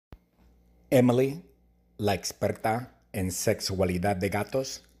Emily, la experta en sexualidad de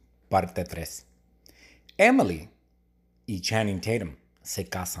gatos, parte 3. Emily y Channing Tatum se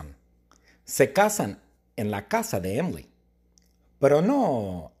casan. Se casan en la casa de Emily, pero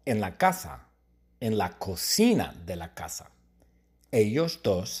no en la casa, en la cocina de la casa. Ellos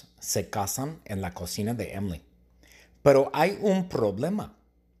dos se casan en la cocina de Emily. Pero hay un problema.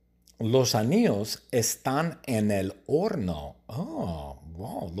 Los anillos están en el horno. Oh,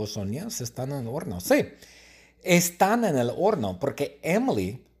 wow, los anillos están en el horno. Sí, están en el horno porque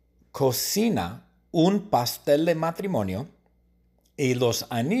Emily cocina un pastel de matrimonio y los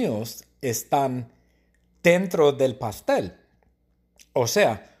anillos están dentro del pastel. O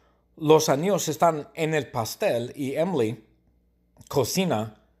sea, los anillos están en el pastel y Emily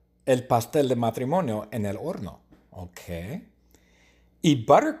cocina el pastel de matrimonio en el horno. Ok. Y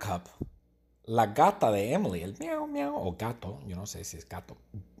Buttercup, la gata de Emily, el miau miau o gato, yo no sé si es gato.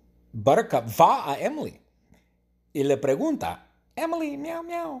 Buttercup va a Emily y le pregunta, Emily, miau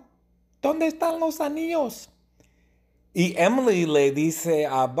miau, ¿dónde están los anillos? Y Emily le dice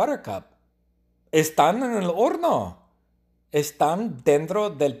a Buttercup, están en el horno, están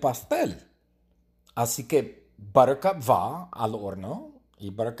dentro del pastel. Así que Buttercup va al horno y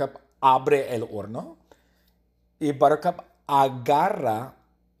Buttercup abre el horno y Buttercup agarra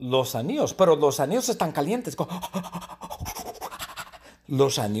los anillos, pero los anillos están calientes.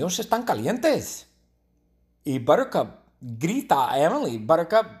 Los anillos están calientes. Y Buttercup grita a Emily.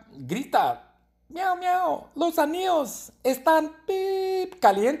 Buttercup grita, miau, miau, los anillos están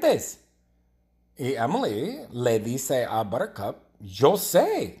calientes. Y Emily le dice a Buttercup, yo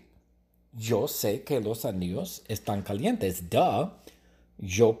sé que los anillos están calientes. Duh,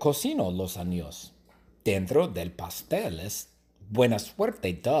 yo cocino los anillos dentro del pastel. Es buena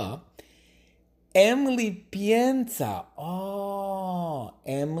suerte, duh. Emily piensa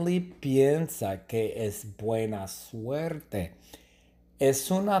que es buena suerte. Es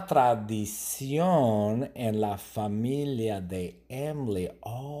una tradición en la familia de Emily.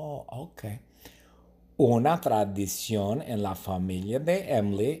 Oh, ok. Una tradición en la familia de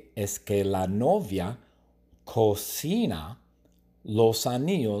Emily es que la novia cocina los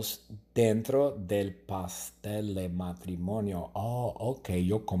anillos dentro del pastel de matrimonio. Oh, ok,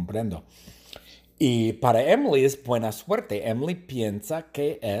 yo comprendo. Y para Emily es buena suerte. Emily piensa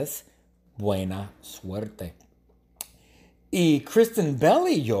que es buena suerte. Y Kristen Bell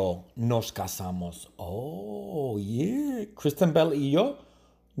y yo nos casamos. Oh, yeah. Kristen Bell y yo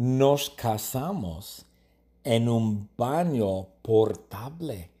nos casamos en un baño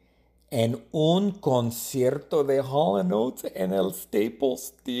portable, en un concierto de Hall & Oates en el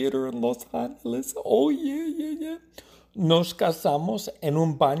Staples Theater en Los Ángeles. Oh, yeah, yeah, yeah. Nos casamos en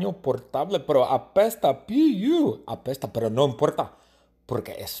un baño portable, pero apesta, apesta, pero no importa,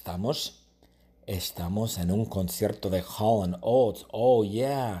 porque estamos en un concierto de Hall & Oates. Oh,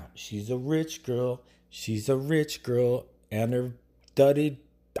 yeah, she's a rich girl, and her daddy,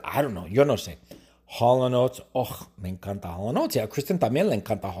 I don't know, yo no sé. Hall & Oates, oh, me encanta Hall & Oates, y a Kristen también le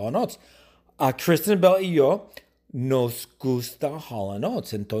encanta Hall & Oates. A Kristen Bell y yo nos gusta Hall &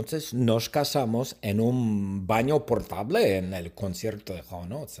 Oates, entonces nos casamos en un baño portable en el concierto de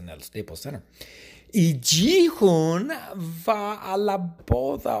Hall & Oates en el Staples Center. Y Ji-hoon va a la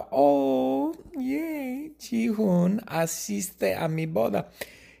boda. Oh, yeah, Ji-hoon asiste a mi boda.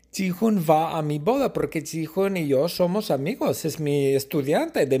 Ji-hoon va a mi boda porque Ji-hoon y yo somos amigos. Es mi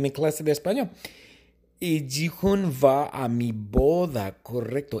estudiante de mi clase de español. Y Ji-hoon va a mi boda,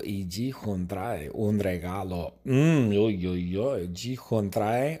 correcto. Y Ji-hoon trae un regalo. Ji-hoon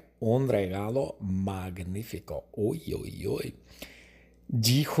trae un regalo magnífico.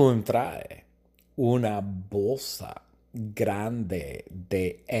 Ji-hoon trae una bolsa grande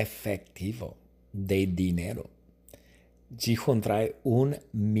de efectivo, de dinero. Ji-hoon trae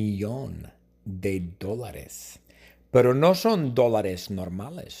 $1,000,000. Pero no son dólares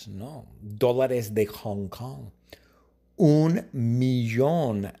normales, no. Dólares de Hong Kong.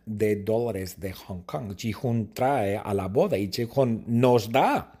 $1,000,000 de Hong Kong. Ji-hoon trae a la boda y Ji-hoon nos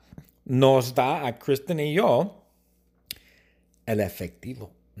da a Kristen y yo el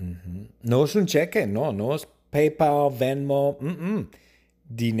efectivo. No es un cheque, no es PayPal, Venmo,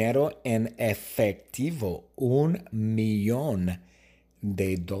 dinero en efectivo,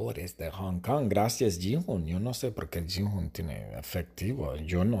 $1,000,000 de Hong Kong. Gracias, Ji-hoon. Yo no sé por qué Ji-hoon tiene efectivo.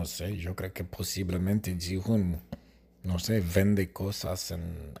 Yo no sé. Yo creo que posiblemente Ji-hoon, no sé, vende cosas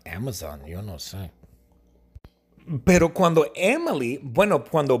en Amazon. Yo no sé. Pero cuando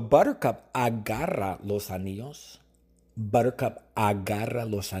Buttercup agarra los anillos,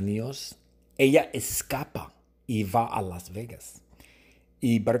 ella escapa y va a Las Vegas.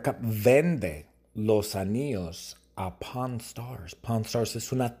 Y Buttercup vende los anillos a Pawn Stars. Pawn Stars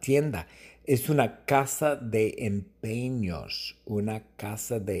es una tienda, es una casa de empeños,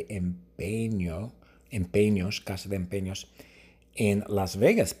 casa de empeños en Las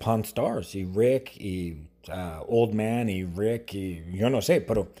Vegas. Pawn Stars y Rick y Old Man y Rick y yo no sé,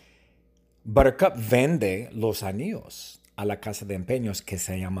 pero Buttercup vende los anillos a la casa de empeños que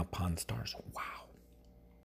se llama Pawn Stars. ¡Wow!